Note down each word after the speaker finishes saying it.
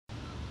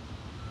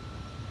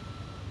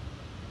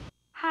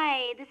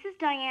Hi, this is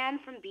Diane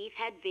from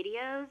Beefhead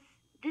Videos.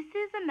 This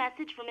is a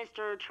message for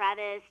Mr.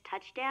 Travis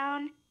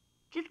Touchdown.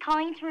 Just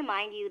calling to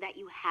remind you that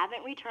you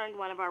haven't returned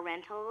one of our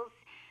rentals.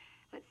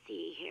 Let's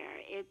see here.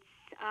 It's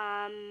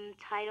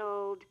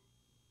titled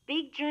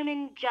Big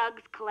German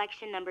Jugs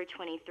Collection number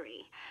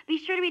 23. Be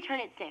sure to return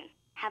it soon.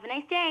 Have a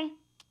nice day.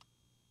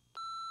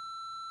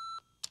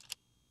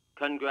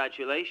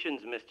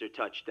 Congratulations, Mr.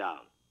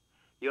 Touchdown.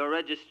 Your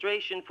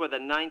registration for the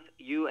 9th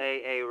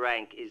UAA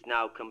rank is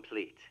now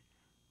complete.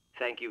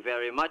 Thank you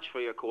very much for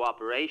your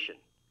cooperation.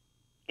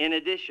 In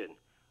addition,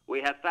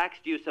 we have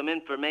faxed you some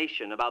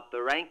information about the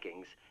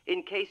rankings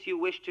in case you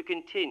wish to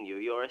continue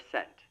your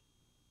ascent.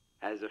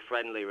 As a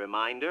friendly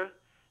reminder,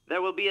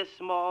 there will be a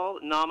small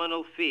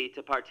nominal fee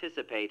to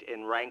participate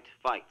in ranked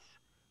fights.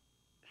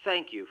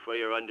 Thank you for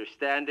your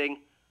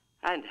understanding,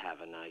 and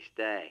have a nice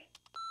day.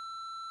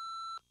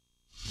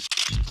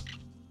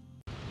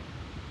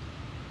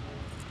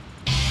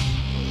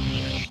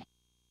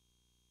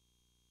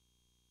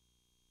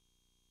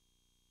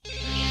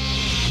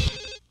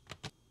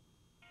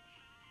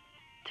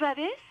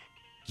 Travis?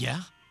 Yeah?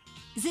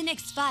 The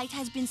next fight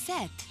has been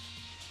set.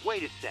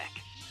 Wait a sec.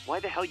 Why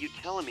the hell are you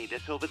telling me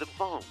this over the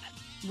phone?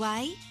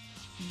 Why?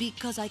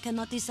 Because I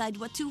cannot decide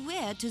what to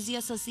wear to the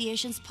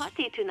association's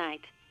party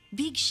tonight.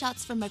 Big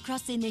shots from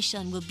across the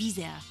nation will be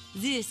there.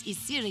 This is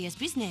serious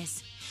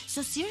business.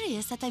 So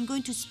serious that I'm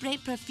going to spray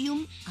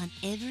perfume on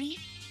every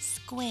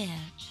square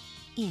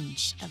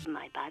inch of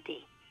my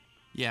body.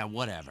 Yeah,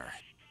 whatever.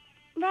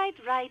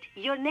 Right.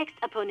 Your next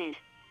opponent.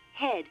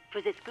 Head for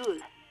the school.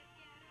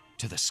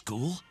 To the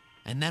school?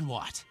 And then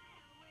what?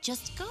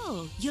 Just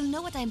go. You'll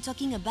know what I'm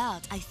talking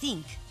about, I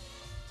think.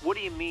 What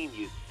do you mean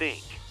you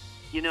think?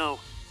 You know,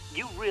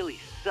 you really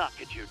suck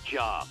at your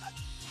job.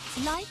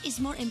 Life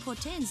is more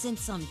important than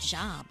some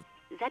job.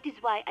 That is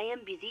why I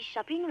am busy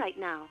shopping right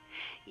now.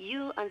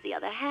 You, on the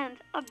other hand,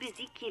 are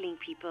busy killing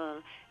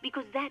people,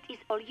 because that is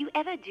all you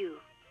ever do.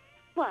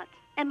 What?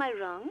 Am I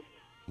wrong?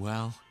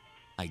 Well,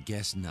 I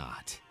guess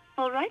not.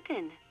 All right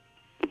then.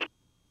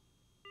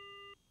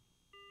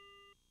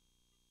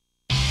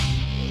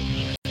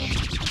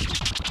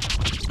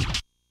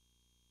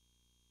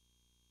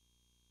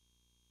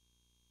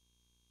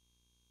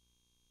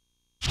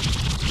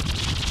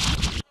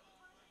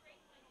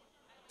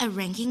 A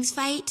rankings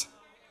fight?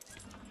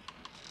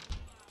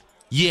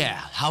 Yeah,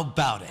 how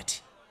about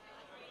it?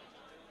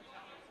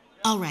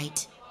 All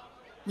right.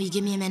 Will you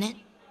give me a minute?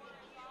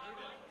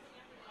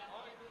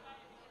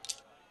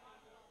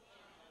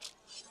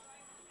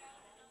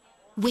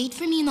 Wait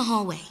for me in the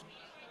hallway.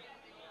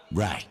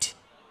 Right.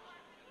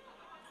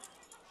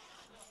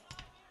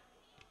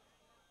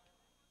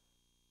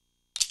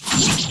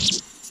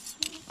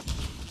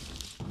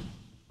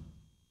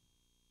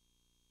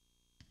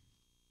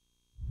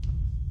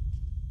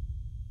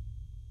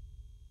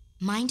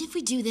 Mind if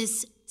we do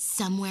this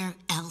somewhere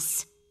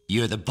else?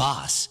 You're the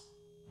boss.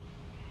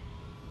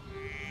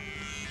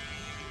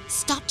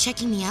 Stop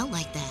checking me out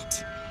like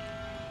that.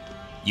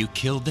 You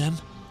killed them?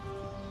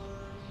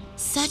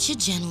 Such a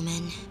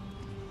gentleman.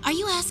 Are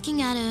you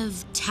asking out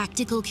of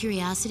tactical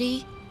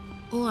curiosity?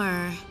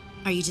 Or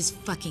are you just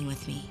fucking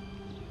with me?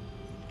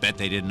 Bet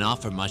they didn't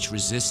offer much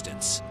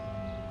resistance.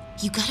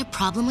 You got a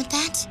problem with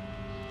that?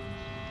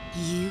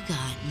 You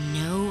got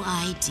no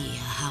idea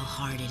how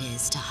hard it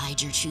is to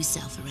hide your true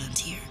self around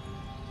here.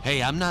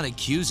 Hey, I'm not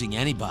accusing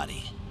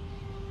anybody.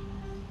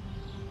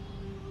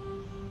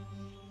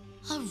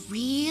 A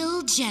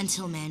real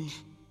gentleman.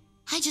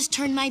 I just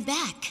turned my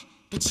back,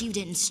 but you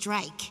didn't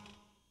strike.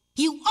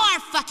 You are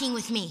fucking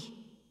with me!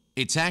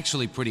 It's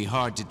actually pretty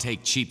hard to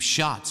take cheap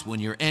shots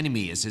when your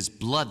enemy is as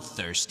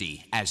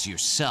bloodthirsty as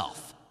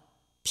yourself.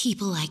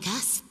 People like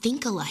us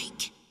think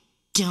alike,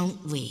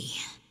 don't we?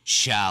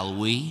 Shall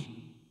we?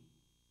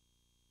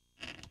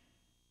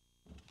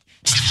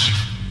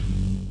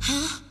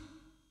 Huh?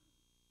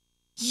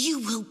 You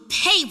will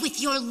pay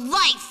with your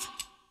life!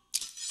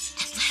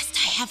 At last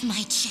I have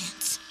my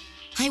chance.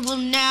 I will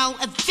now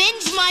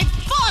avenge my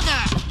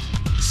father!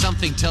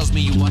 Something tells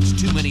me you watch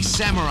too many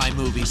samurai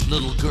movies,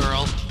 little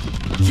girl.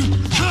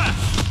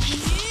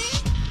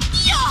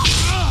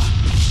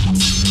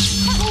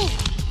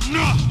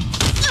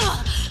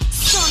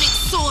 Sonic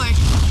sword!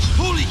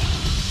 Holy!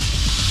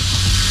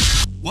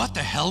 What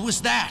the hell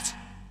was that?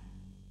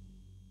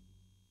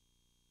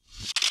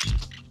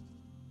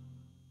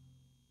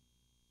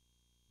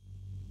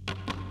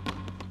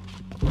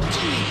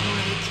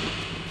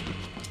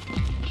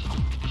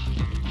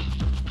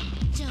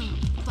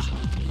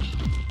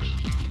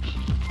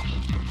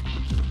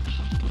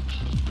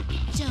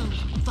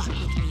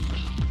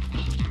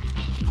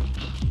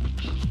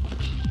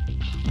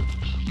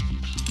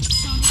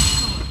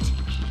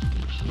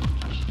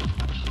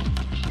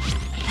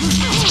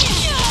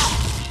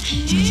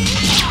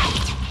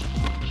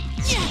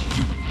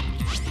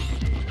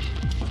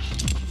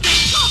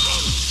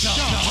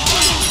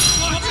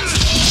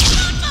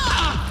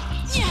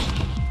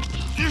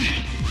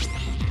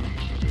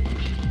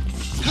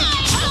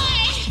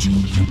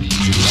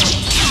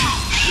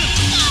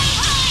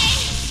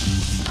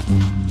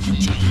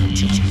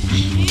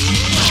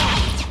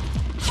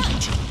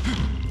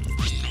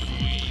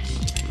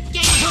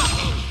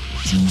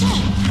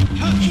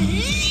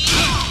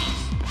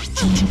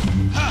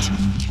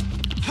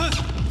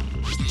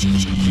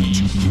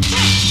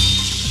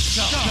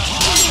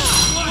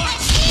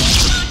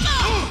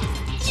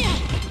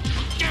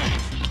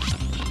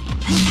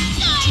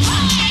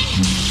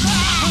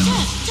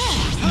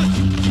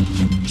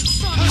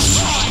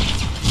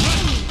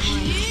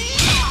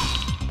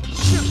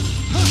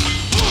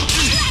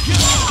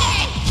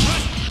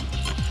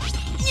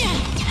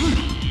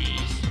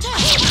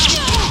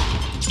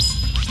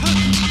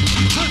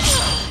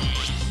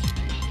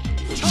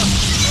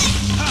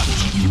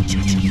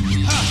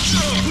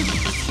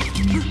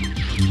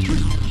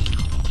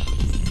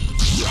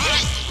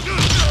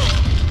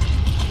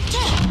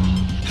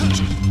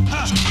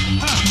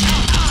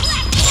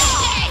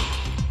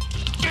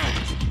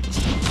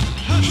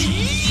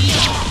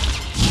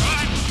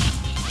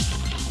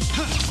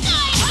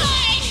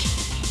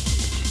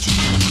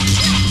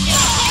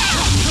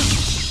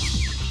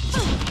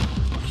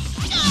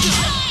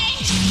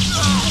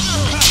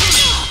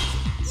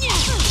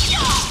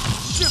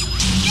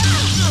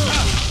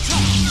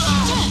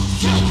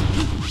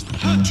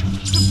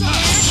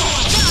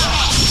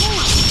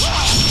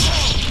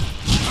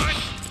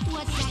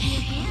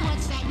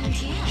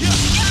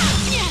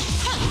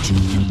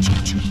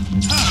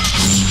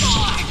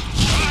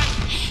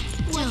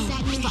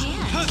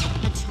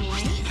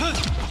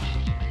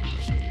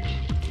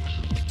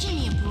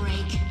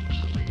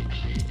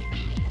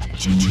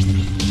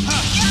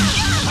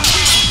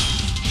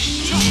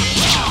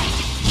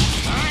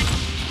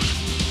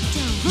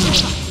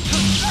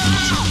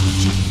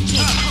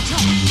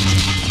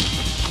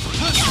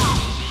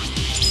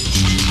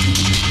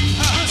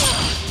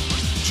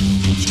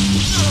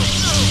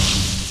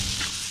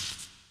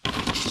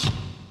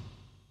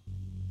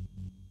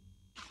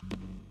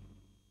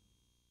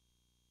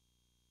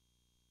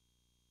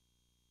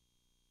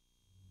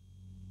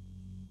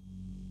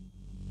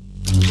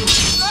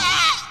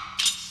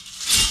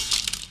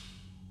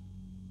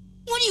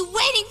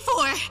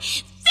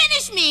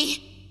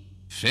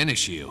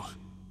 Finish you?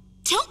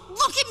 Don't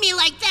look at me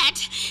like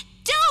that!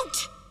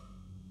 Don't!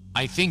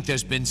 I think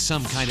there's been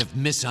some kind of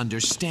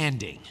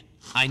misunderstanding.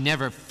 I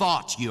never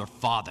fought your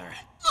father.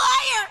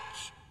 Liar!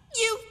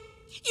 You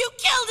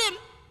killed him!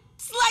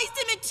 Sliced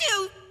him in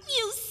two!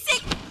 You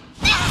sick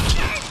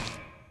bastard!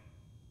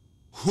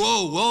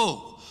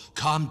 Whoa!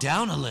 Calm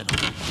down a little.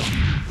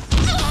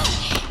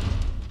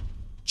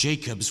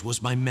 Jacobs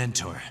was my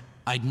mentor.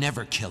 I'd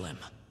never kill him.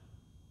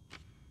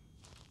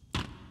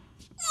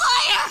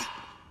 Liar!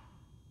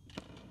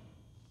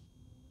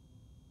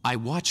 I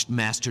watched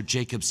Master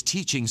Jacobs'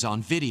 teachings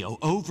on video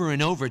over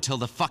and over till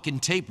the fucking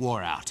tape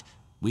wore out.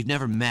 We've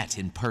never met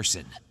in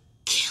person.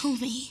 Kill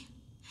me.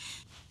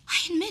 I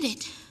admit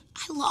it.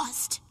 I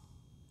lost.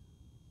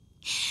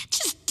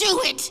 Just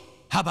do it!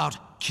 How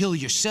about kill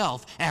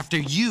yourself after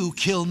you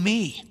kill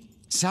me?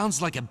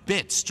 Sounds like a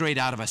bit straight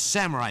out of a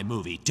samurai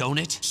movie, don't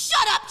it?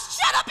 Shut up!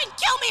 Shut up and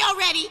kill me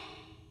already!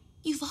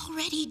 You've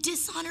already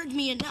dishonored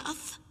me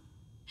enough.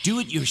 Do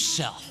it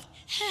yourself.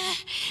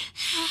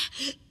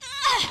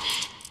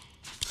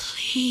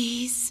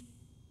 Please.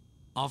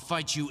 I'll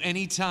fight you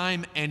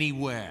anytime,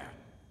 anywhere.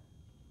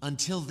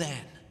 Until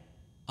then,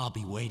 I'll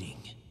be waiting.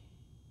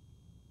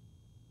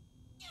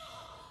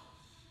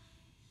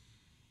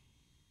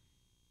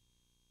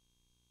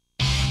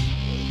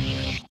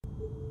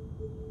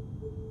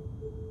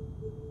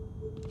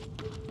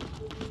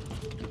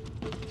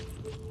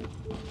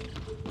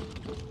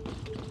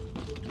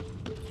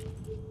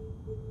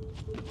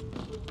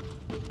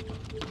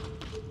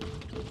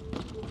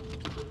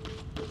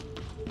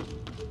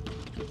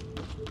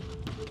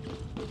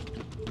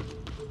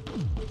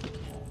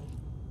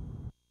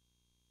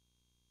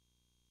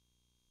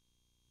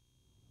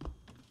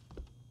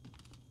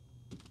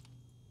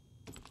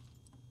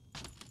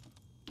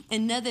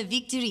 Another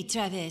victory,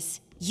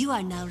 Travis. You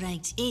are now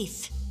ranked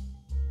 8th.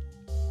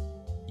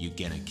 You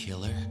gonna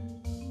kill her?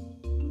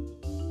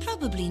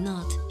 Probably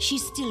not.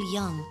 She's still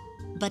young.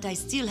 But I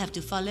still have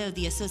to follow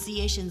the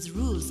association's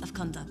rules of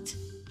conduct.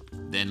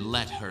 Then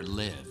let her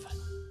live.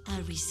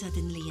 Are we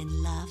suddenly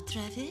in love,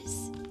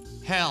 Travis?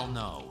 Hell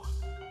no.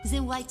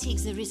 Then why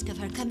take the risk of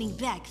her coming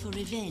back for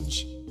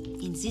revenge?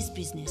 In this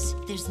business,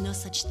 there's no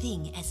such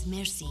thing as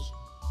mercy.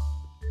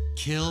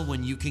 Kill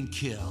when you can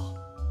kill.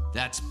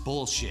 That's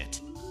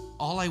bullshit.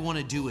 All I want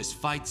to do is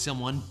fight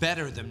someone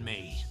better than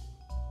me.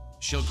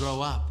 She'll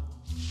grow up.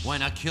 Why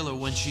not kill her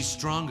when she's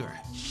stronger?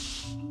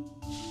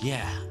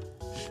 Yeah,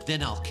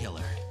 then I'll kill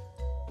her.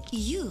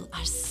 You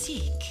are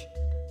sick.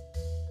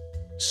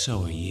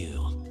 So are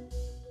you.